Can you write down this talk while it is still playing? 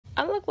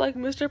I look like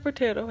Mr.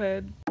 Potato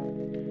Head.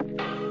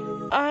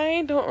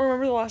 I don't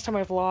remember the last time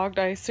I vlogged.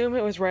 I assume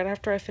it was right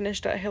after I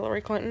finished that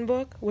Hillary Clinton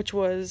book, which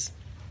was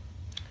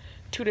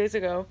 2 days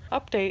ago.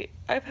 Update,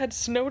 I've had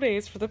snow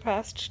days for the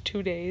past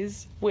 2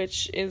 days,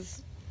 which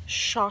is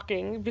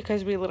shocking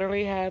because we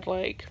literally had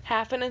like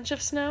half an inch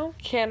of snow.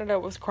 Canada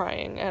was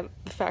crying at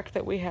the fact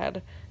that we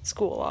had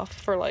school off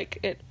for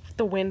like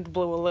the wind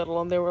blew a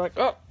little and they were like,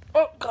 oh,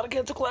 gotta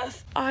cancel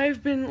class.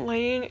 I've been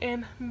laying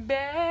in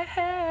bed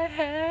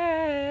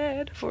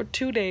for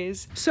 2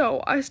 days.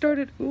 So I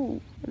started,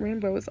 ooh,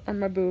 rainbows on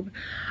my boob.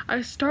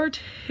 I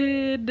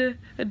started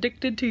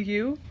Addicted to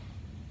You,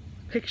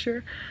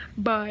 picture,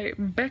 by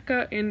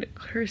Becca and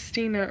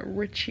Christina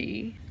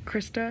Ritchie.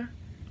 Christina.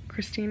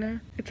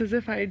 It's as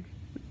if I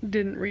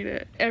didn't read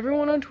it.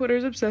 Everyone on Twitter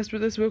is obsessed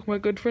with this book. My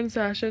good friend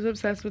Sasha is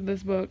obsessed with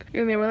this book.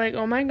 And they were like,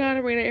 oh my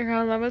god, read it, you're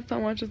gonna love it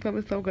so much, it's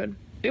gonna be so good.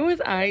 It was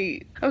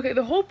aight. Okay,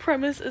 the whole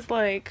premise is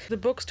like, the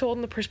book's told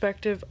in the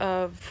perspective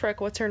of,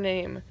 frick, what's her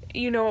name?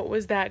 You know it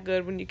was that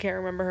good when you can't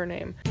remember her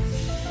name.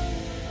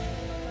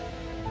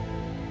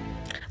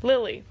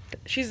 Lily.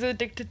 She's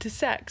addicted to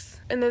sex.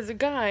 And there's a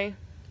guy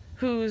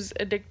who's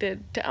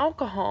addicted to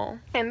alcohol,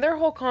 and their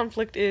whole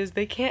conflict is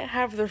they can't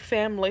have their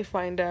family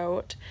find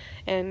out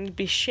and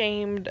be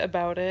shamed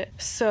about it,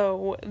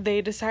 so they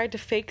decide to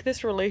fake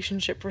this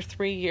relationship for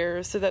 3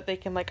 years so that they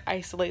can like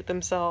isolate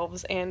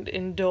themselves and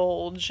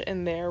indulge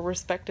in their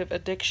respective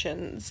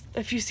addictions.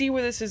 If you see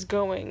where this is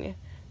going,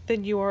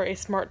 then you are a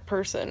smart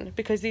person,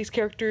 because these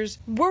characters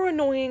were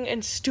annoying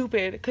and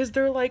stupid because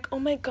they're like, oh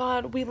my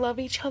god, we love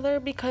each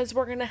other because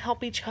we're gonna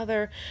help each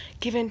other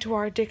give in to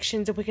our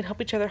addictions and we can help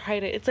each other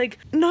hide it. It's like,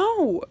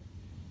 no!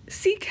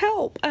 Seek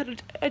help!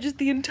 I just,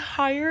 the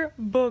entire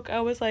book, I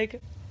was like,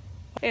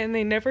 and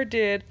they never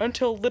did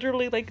until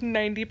literally like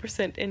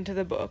 90% into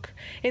the book.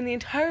 And the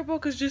entire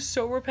book is just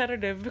so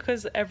repetitive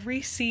because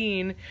every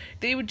scene,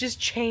 they would just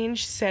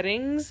change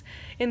settings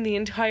and the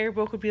entire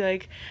book would be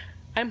like,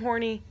 I'm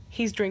horny,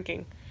 he's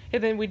drinking.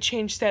 And then we'd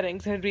change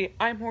settings and it'd be,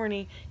 I'm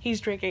horny,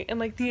 he's drinking. And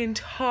like the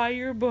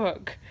entire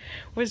book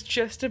was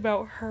just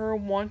about her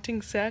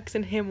wanting sex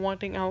and him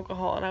wanting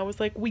alcohol. And I was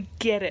like, we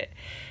get it.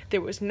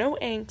 There was no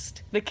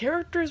angst. The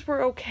characters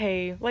were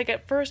okay. Like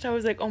at first I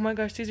was like, oh my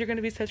gosh, these are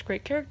gonna be such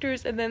great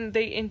characters. And then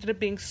they ended up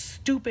being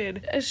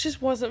stupid. It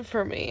just wasn't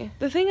for me.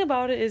 The thing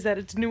about it is that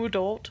it's new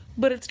adult,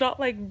 but it's not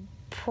like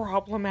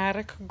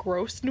problematic,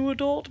 gross new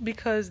adult,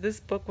 because this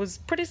book was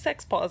pretty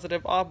sex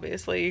positive,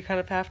 obviously, you kind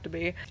of have to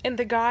be. And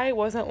the guy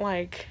wasn't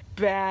like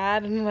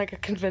bad in like a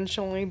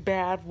conventionally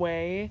bad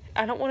way.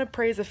 I don't want to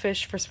praise a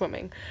fish for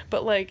swimming,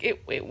 but like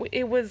it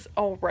was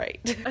alright.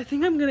 I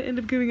think I'm gonna end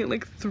up giving it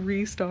like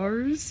 3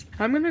 stars.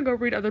 I'm gonna go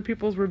read other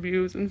people's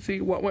reviews and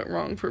see what went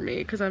wrong for me,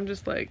 because I'm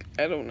just like,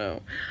 I don't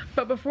know.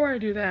 But before I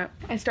do that,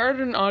 I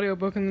started an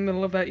audiobook in the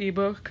middle of that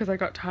ebook because I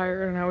got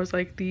tired and I was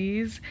like,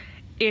 these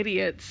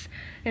idiots.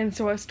 And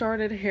so I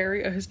started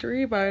Harry, A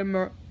History by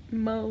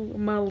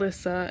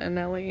Melissa and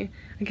Ellie.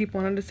 I keep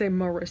wanting to say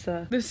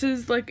Marissa. This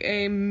is like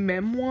a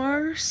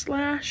memoir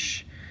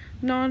slash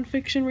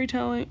non-fiction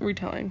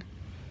retelling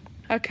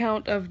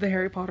account of the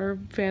Harry Potter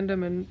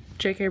fandom and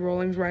J.K.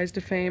 Rowling's rise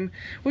to fame,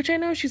 which I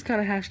know she's kind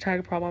of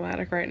hashtag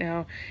problematic right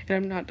now, and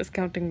I'm not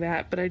discounting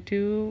that, but I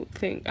do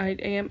think I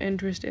am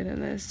interested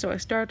in this. So I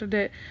started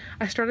it.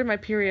 I started my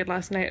period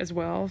last night as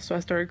well, so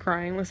I started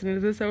crying listening to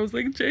this. I was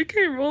like,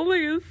 J.K.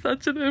 Rowling is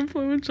such an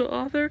influential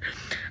author.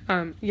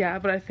 Yeah,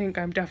 but I think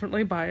I'm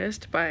definitely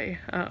biased by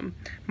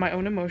my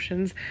own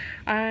emotions.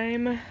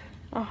 I'm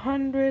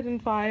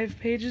 105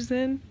 pages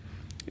in.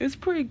 It's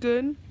pretty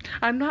good.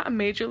 I'm not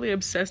majorly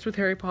obsessed with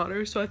Harry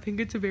Potter, so I think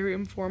it's a very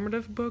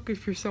informative book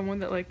if you're someone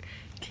that like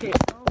cares.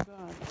 Oh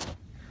god.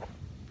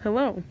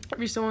 Hello. If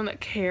you're someone that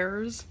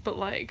cares, but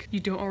like you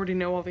don't already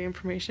know all the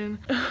information.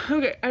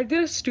 Okay, I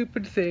did a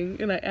stupid thing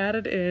and I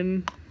added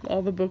in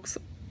all the books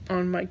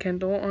on my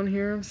Kindle on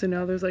here, so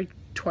now there's like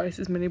twice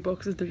as many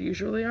books as there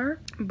usually are.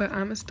 But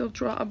I'ma still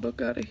draw a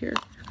book out of here.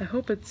 I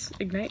hope it's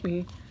Ignite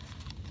Me,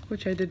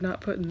 which I did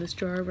not put in this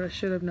jar, but I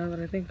should have now that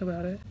I think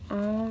about it.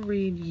 I'll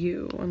read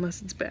You,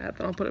 unless it's bad,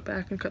 then I'll put it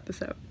back and cut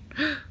this out.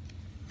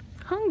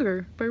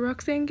 Hunger by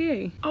Roxane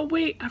Gay. Oh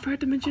wait, I forgot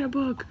to mention a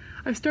book.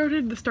 I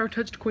started The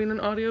Star-Touched Queen, an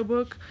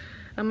audiobook.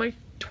 I'm like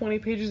 20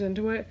 pages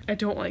into it. I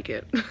don't like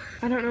it.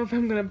 I don't know if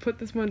I'm gonna put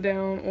this one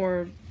down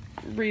or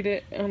read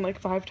it on like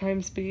 5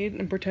 times speed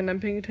and pretend I'm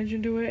paying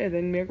attention to it and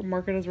then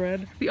mark it as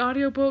read. The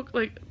audiobook,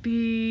 like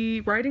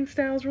the writing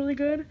style is really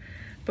good,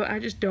 but I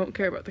just don't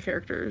care about the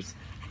characters.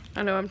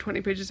 I know I'm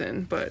 20 pages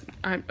in, but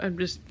I'm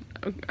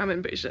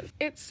impatient.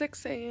 It's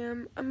 6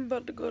 a.m. I'm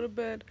about to go to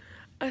bed.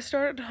 I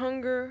started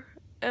Hunger.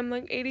 I'm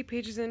like 80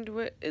 pages into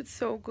it. It's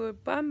so good,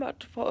 but I'm about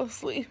to fall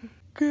asleep.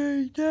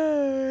 Good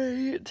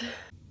night.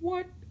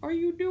 What are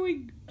you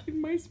doing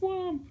in my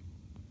swamp?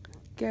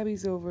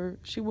 Gabby's over.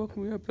 She woke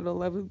me up at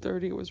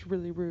 11:30. It was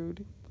really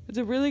rude. It's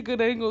a really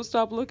good angle.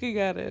 Stop looking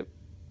at it.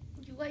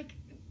 You like,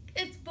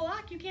 it's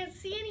black. You can't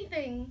see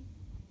anything.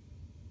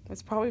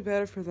 That's probably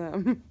better for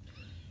them.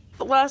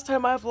 The last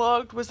time I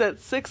vlogged was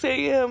at 6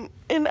 a.m.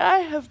 and I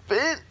have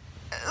been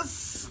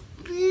asleep.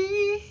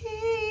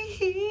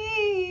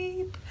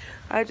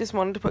 I just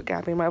wanted to put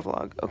Gabby in my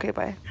vlog. Okay,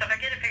 bye. So if I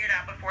get it figured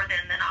out before then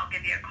I'll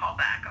give you a call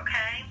back,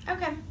 okay?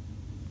 Okay.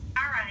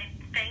 All right.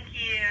 Thank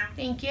you.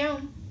 Thank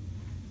you.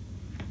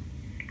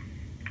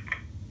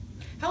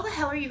 How the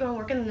hell are you going to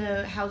work in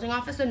the housing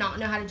office and not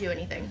know how to do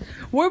anything?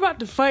 We're about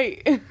to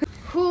fight.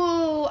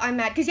 Ooh, I'm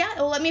mad. Because, yeah, it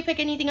won't let me pick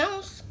anything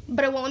else.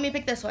 But it won't let me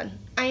pick this one.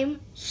 I am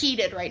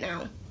heated right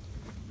now.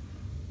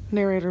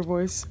 Narrator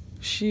voice.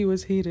 She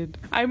was heated.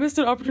 I missed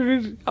an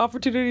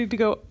opportunity to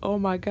go, oh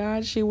my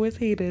god, she was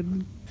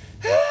heated.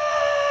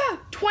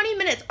 20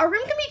 minutes. Our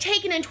room can be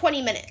taken in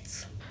 20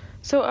 minutes.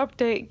 So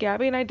update,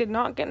 Gabby and I did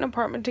not get an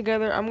apartment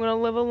together. I'm gonna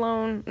live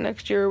alone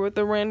next year with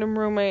a random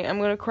roommate. I'm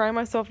gonna cry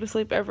myself to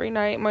sleep every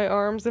night. My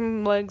arms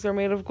and legs are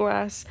made of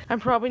glass.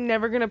 I'm probably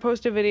never gonna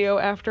post a video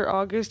after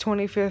August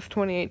 25th,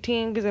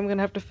 2018 because I'm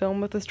gonna have to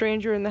film with a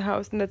stranger in the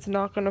house and it's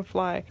not gonna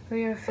fly.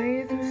 Your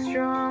faith was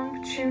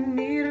strong, but you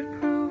needed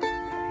proof.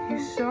 You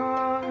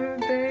saw her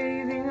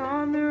bathing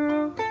on the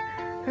roof.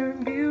 Her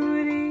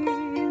beauty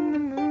in the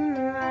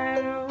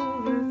moonlight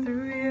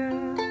overthrew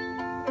you.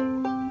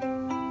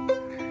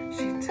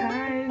 She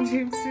tied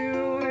you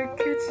to a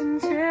kitchen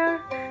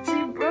chair.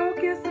 She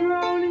broke your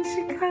throne and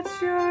she cut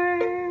your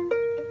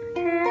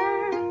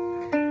hair.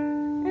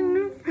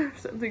 And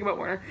something about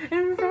Warner.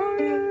 And from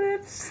your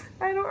lips,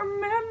 I don't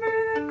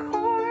remember the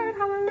chord.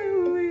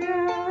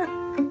 Hallelujah.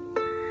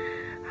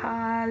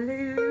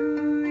 Hallelujah.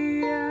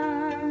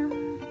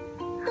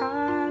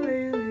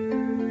 Hallelujah.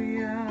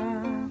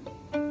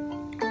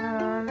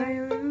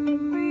 Hallelujah.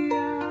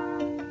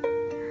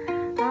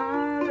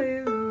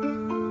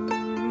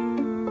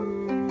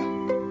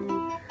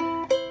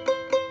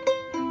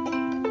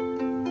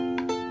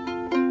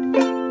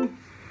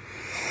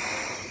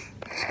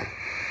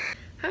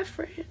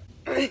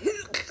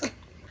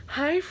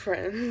 Hi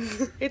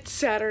friends. It's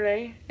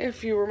Saturday.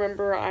 If you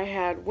remember, I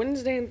had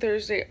Wednesday and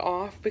Thursday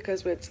off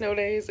because we had snow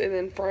days, and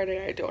then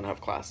Friday I don't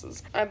have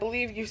classes. I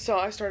believe you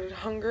saw I started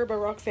Hunger by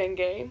Roxane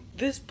Gay.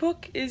 This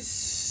book is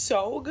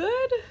so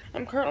good.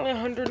 I'm currently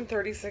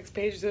 136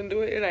 pages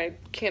into it and I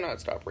cannot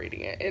stop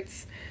reading it.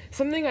 It's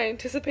something I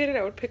anticipated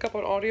I would pick up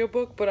on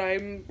audiobook, but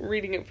I'm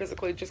reading it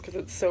physically just because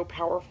it's so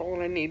powerful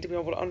and I need to be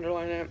able to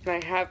underline it.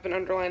 And I have been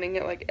underlining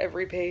it like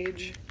every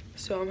page.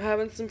 So I'm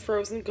having some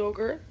frozen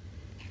yogurt.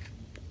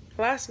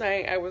 Last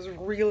night I was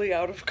really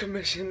out of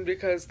commission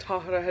because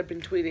Tahara had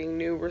been tweeting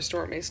new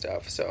Restore Me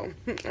stuff, so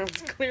I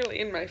was clearly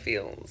in my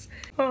feels.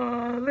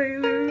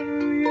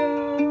 Hallelujah,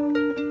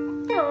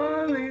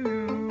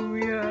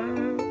 hallelujah,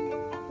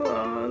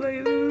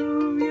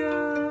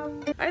 hallelujah.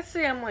 I'd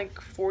say I'm like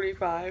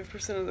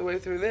 45% of the way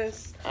through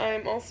this.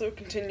 I'm also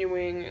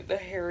continuing the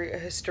Harry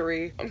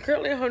history. I'm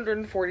currently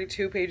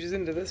 142 pages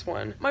into this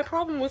one. My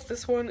problem with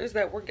this one is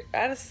that we're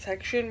at a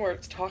section where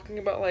it's talking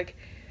about like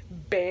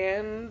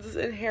bands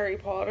in Harry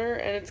Potter,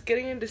 and it's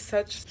getting into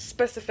such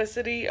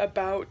specificity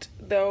about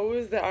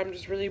those that I'm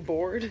just really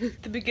bored.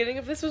 The beginning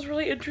of this was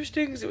really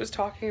interesting because it was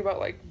talking about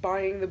like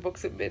buying the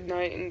books at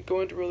midnight and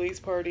going to release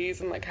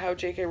parties and like how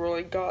J.K.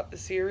 Rowling got the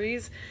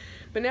series,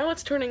 but now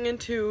it's turning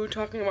into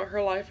talking about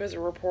her life as a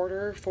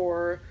reporter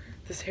for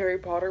this Harry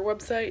Potter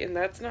website, and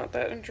that's not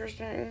that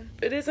interesting.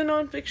 It is a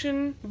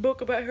nonfiction book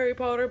about Harry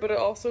Potter, but it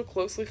also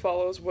closely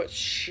follows what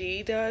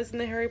she does in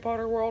the Harry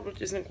Potter world, which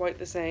isn't quite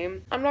the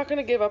same. I'm not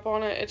gonna give up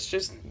on it, it's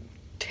just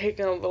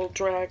taking a little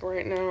drag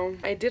right now.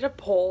 I did a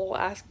poll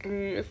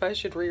asking if I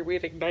should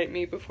reread Ignite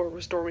Me before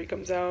Restore Me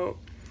comes out,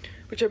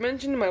 which I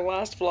mentioned in my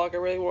last vlog. I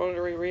really wanted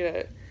to reread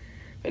it,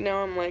 but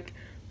now I'm like,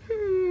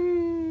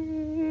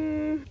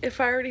 if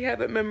I already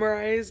have it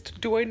memorized,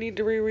 do I need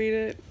to reread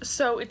it?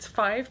 So it's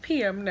 5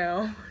 p.m.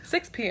 now,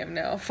 6 p.m.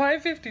 now,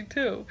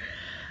 5:52.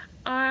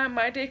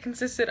 My day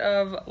consisted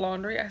of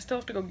laundry. I still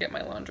have to go get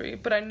my laundry,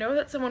 but I know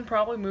that someone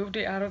probably moved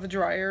it out of the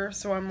dryer,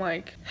 so I'm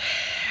like,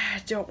 I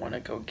don't want to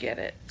go get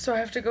it. So I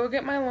have to go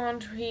get my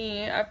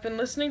laundry. I've been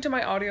listening to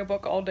my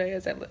audiobook all day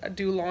as I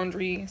do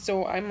laundry,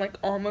 so I'm like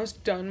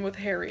almost done with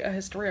Harry, a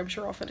history. I'm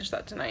sure I'll finish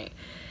that tonight.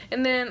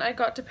 And then I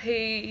got to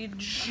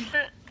page...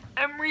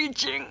 I'm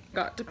reaching.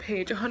 Got to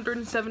page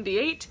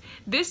 178.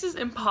 This is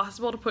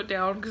impossible to put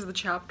down because the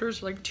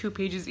chapters are like 2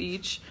 pages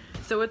each,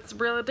 so it's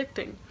real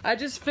addicting. I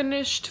just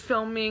finished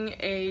filming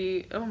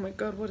a, oh my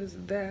god, what is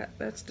that?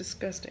 That's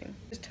disgusting.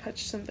 Just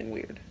touched something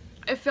weird.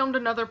 I filmed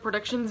another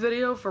predictions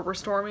video for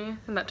Restore Me,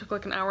 and that took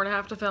like an hour and a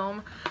half to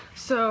film.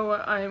 So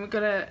I'm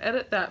gonna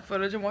edit that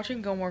footage. I'm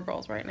watching Gilmore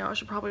Girls right now. I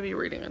should probably be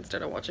reading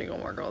instead of watching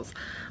Gilmore Girls,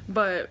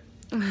 but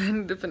I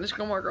need to finish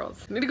Gilmore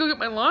Girls. I need to go get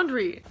my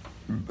laundry.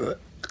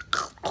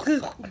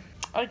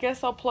 I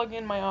guess I'll plug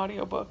in my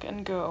audiobook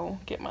and go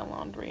get my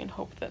laundry and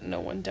hope that no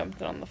one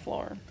dumped it on the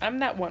floor. I'm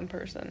that one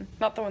person.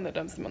 Not the one that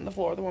dumps them on the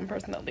floor, the one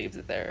person that leaves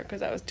it there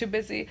because I was too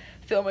busy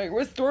filming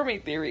Restore Me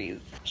theories.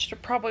 Should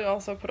have probably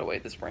also put away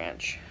this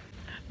branch.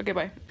 Okay,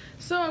 bye.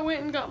 So I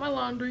went and got my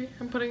laundry.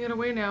 I'm putting it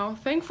away now.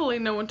 Thankfully,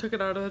 no one took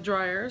it out of the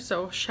dryer,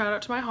 so shout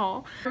out to my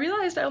haul. I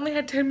realized I only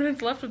had 10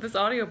 minutes left of this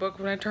audiobook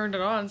when I turned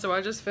it on, so I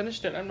just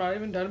finished it. I'm not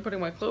even done putting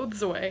my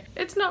clothes away.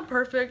 It's not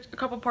perfect. A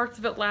couple parts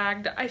of it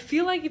lagged. I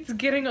feel like it's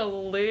getting a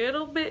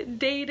little bit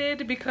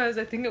dated because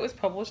I think it was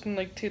published in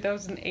like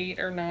 2008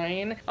 or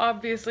 9.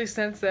 Obviously,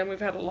 since then, we've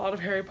had a lot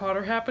of Harry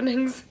Potter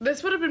happenings.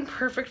 This would have been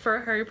perfect for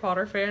a Harry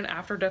Potter fan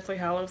after Deathly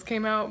Hallows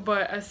came out,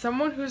 but as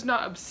someone who's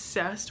not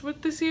obsessed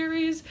with the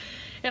series,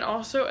 and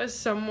also as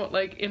somewhat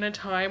like in a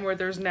time where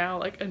there's now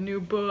like a new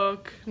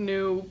book,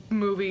 new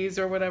movies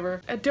or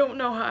whatever, I don't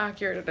know how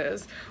accurate it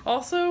is.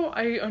 Also,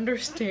 I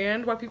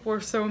understand why people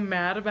are so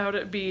mad about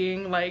it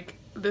being like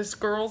this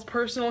girl's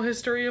personal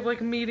history of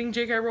like meeting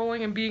J.K.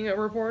 Rowling and being a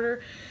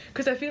reporter,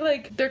 because I feel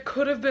like there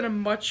could have been a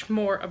much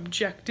more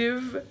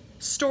objective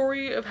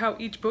story of how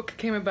each book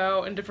came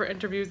about and different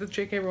interviews with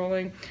J.K.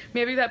 Rowling.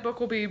 Maybe that book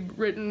will be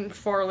written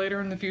far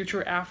later in the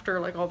future after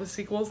like all the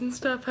sequels and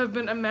stuff have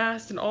been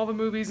amassed and all the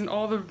movies and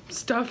all the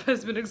stuff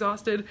has been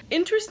exhausted.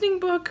 Interesting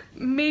book,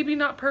 maybe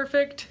not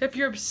perfect. If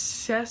you're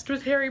obsessed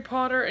with Harry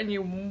Potter and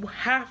you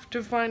have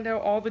to find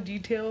out all the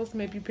details,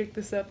 maybe pick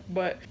this up,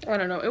 but I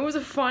don't know. It was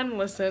a fun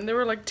listen. There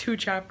were like 2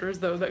 chapters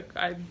though that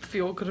I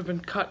feel could have been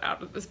cut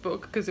out of this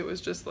book because it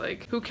was just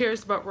like, who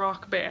cares about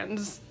rock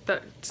bands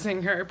that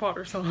sing Harry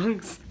Potter songs?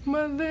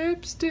 My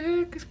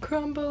lipstick is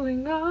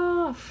crumbling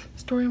off.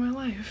 Story of my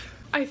life.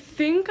 I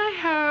think I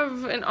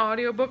have an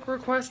audiobook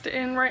request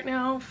in right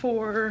now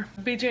for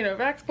BJ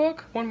Novak's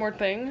book, One More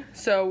Thing.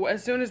 So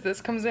as soon as this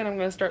comes in, I'm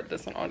gonna start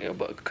this on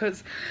audiobook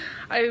because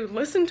I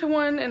listen to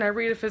one and I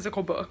read a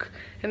physical book,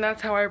 and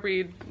that's how I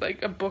read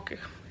like a book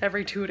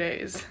every 2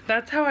 days.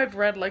 That's how I've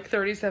read like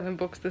 37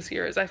 books this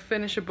year, is I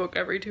finish a book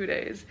every 2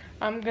 days.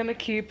 I'm gonna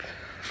keep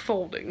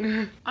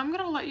folding. I'm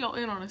gonna let y'all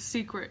in on a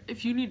secret.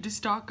 If you need to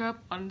stock up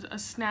on a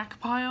snack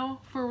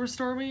pile for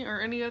Restore Me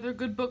or any other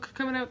good book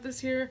coming out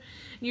this year,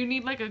 you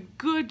need like a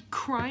good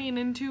crying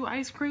into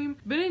ice cream,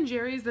 Ben &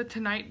 Jerry's The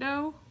Tonight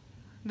Dough,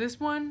 this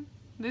one,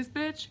 this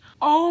bitch,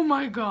 oh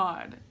my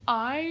god,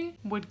 I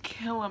would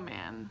kill a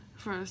man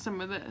for some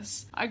of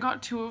this. I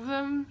got 2 of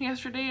them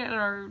yesterday at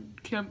our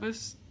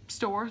campus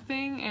store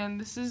thing,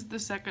 and this is the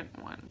second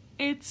one.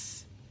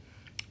 It's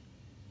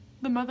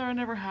the mother I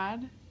never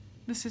had,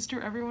 the sister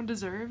everyone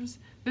deserves.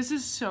 This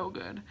is so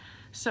good.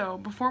 So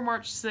before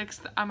March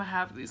 6th, I'm gonna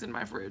have these in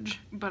my fridge,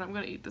 but I'm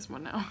gonna eat this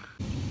one now.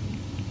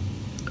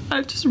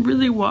 I just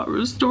really want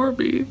Restore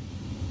Me.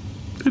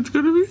 It's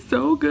gonna be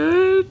so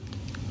good.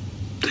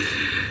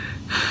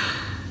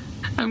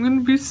 I'm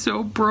gonna be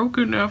so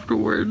broken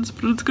afterwards,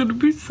 but it's gonna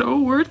be so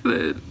worth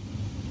it.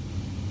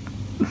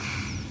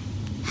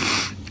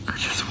 I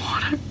just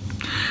want it.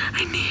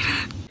 I need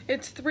it.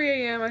 It's 3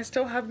 a.m. I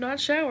still have not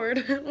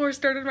showered or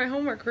started my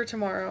homework for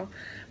tomorrow,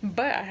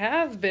 but I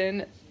have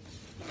been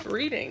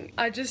reading.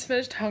 I just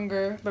finished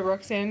Hunger by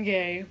Roxane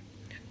Gay.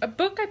 A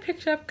book I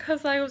picked up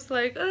because I was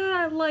like,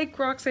 I like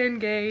Roxane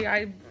Gay.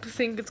 I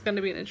think it's going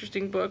to be an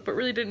interesting book, but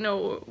really didn't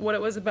know what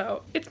it was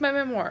about. It's my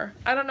memoir.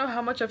 I don't know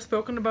how much I've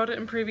spoken about it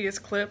in previous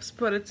clips,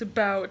 but it's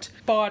about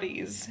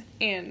bodies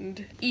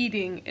and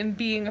eating and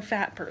being a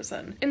fat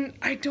person. And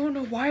I don't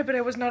know why, but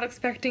I was not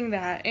expecting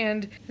that.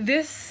 And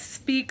this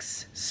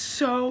speaks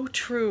so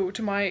true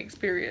to my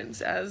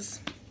experience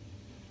as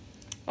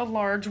a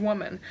large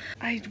woman.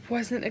 I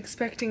wasn't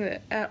expecting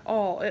it at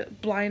all.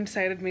 It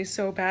blindsided me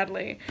so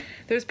badly.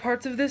 There's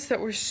parts of this that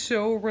were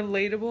so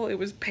relatable. It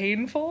was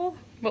painful,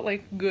 but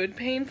like good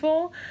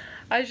painful.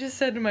 I just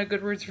said in my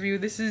Goodreads review,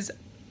 this is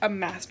a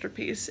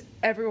masterpiece.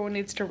 Everyone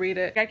needs to read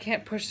it. I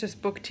can't push this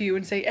book to you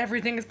and say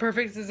everything is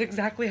perfect, this is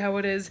exactly how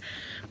it is,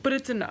 but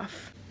it's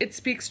enough. It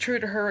speaks true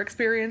to her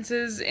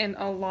experiences, and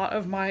a lot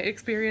of my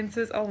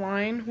experiences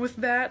align with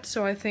that,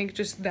 so I think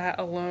just that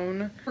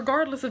alone,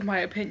 regardless of my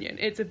opinion,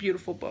 it's a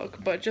beautiful book,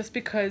 but just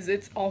because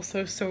it's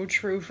also so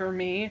true for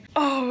me,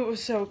 oh, it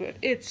was so good.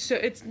 It's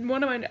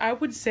one of my, I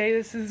would say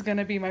this is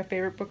gonna be my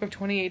favorite book of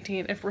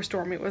 2018 if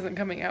Restore Me wasn't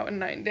coming out in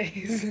 9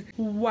 days.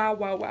 Wow,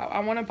 wow, wow.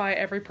 I want to buy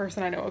every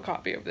person I know a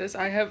copy of this.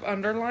 I have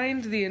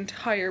underlined the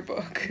entire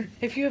book.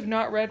 If you have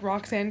not read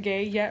Roxane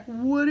Gay yet,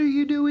 what are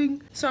you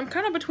doing? So I'm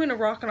kind of between a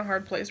rock and a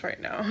hard place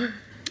right now.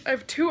 I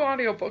have 2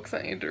 audiobooks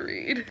I need to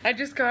read. I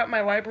just got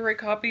my library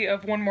copy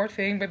of One More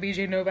Thing by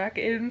BJ Novak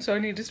in, so I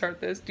need to start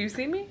this. Do you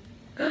see me?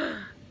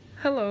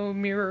 Hello,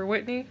 Mirror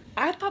Whitney.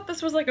 I thought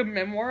this was like a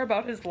memoir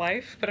about his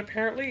life, but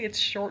apparently it's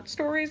short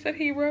stories that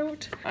he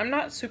wrote. I'm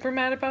not super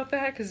mad about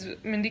that because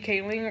Mindy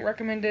Kaling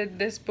recommended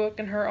this book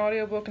in her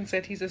audiobook and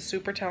said he's a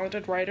super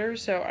talented writer,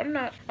 so I'm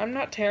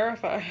not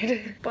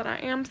terrified, but I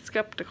am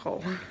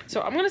skeptical.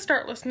 So I'm gonna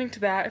start listening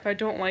to that. If I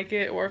don't like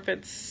it, or if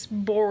it's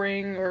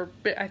boring, or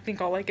I think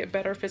I'll like it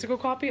better physical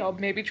copy, I'll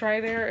maybe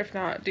try there. If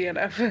not,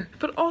 DNF.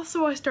 But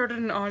also I started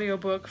an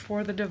audiobook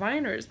for The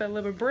Diviners by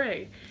Libba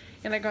Bray,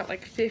 and I got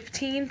like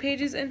 15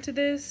 pages into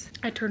this.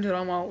 I turned it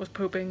on while it was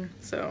pooping,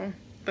 so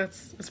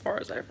That's as far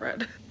as I've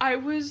read. I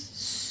was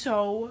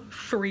so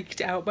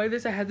freaked out by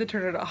this, I had to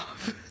turn it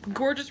off.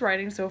 Gorgeous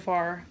writing so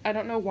far. I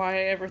don't know why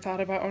I ever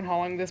thought about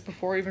unhauling this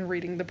before even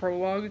reading the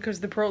prologue, because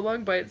the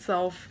prologue by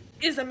itself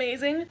is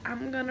amazing.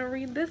 I'm gonna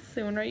read this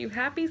soon. Are you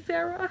happy,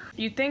 Sarah?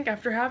 You'd think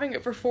after having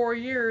it for 4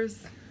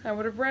 years, I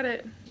would have read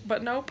it,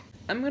 but nope.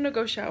 I'm gonna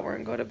go shower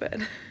and go to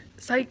bed.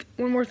 Psych,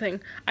 one more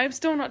thing. I'm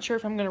still not sure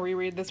if I'm gonna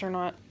reread this or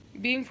not.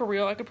 Being for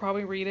real, I could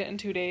probably read it in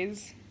 2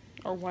 days.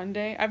 Or 1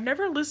 day. I've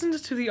never listened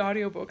to the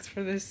audiobooks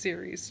for this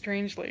series,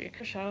 strangely.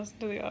 Should I listen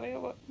to the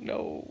audiobook?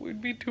 No,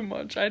 it'd be too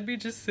much. I'd be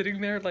just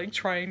sitting there like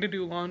trying to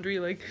do laundry,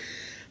 like...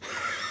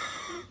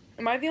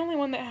 Am I the only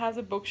one that has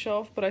a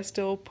bookshelf, but I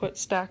still put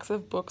stacks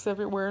of books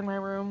everywhere in my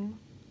room?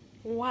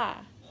 Why?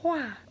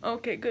 Why?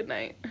 Okay, good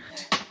night.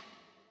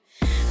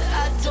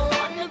 I don't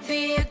wanna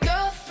be a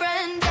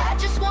girlfriend, I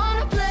just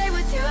wanna play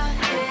with your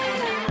head.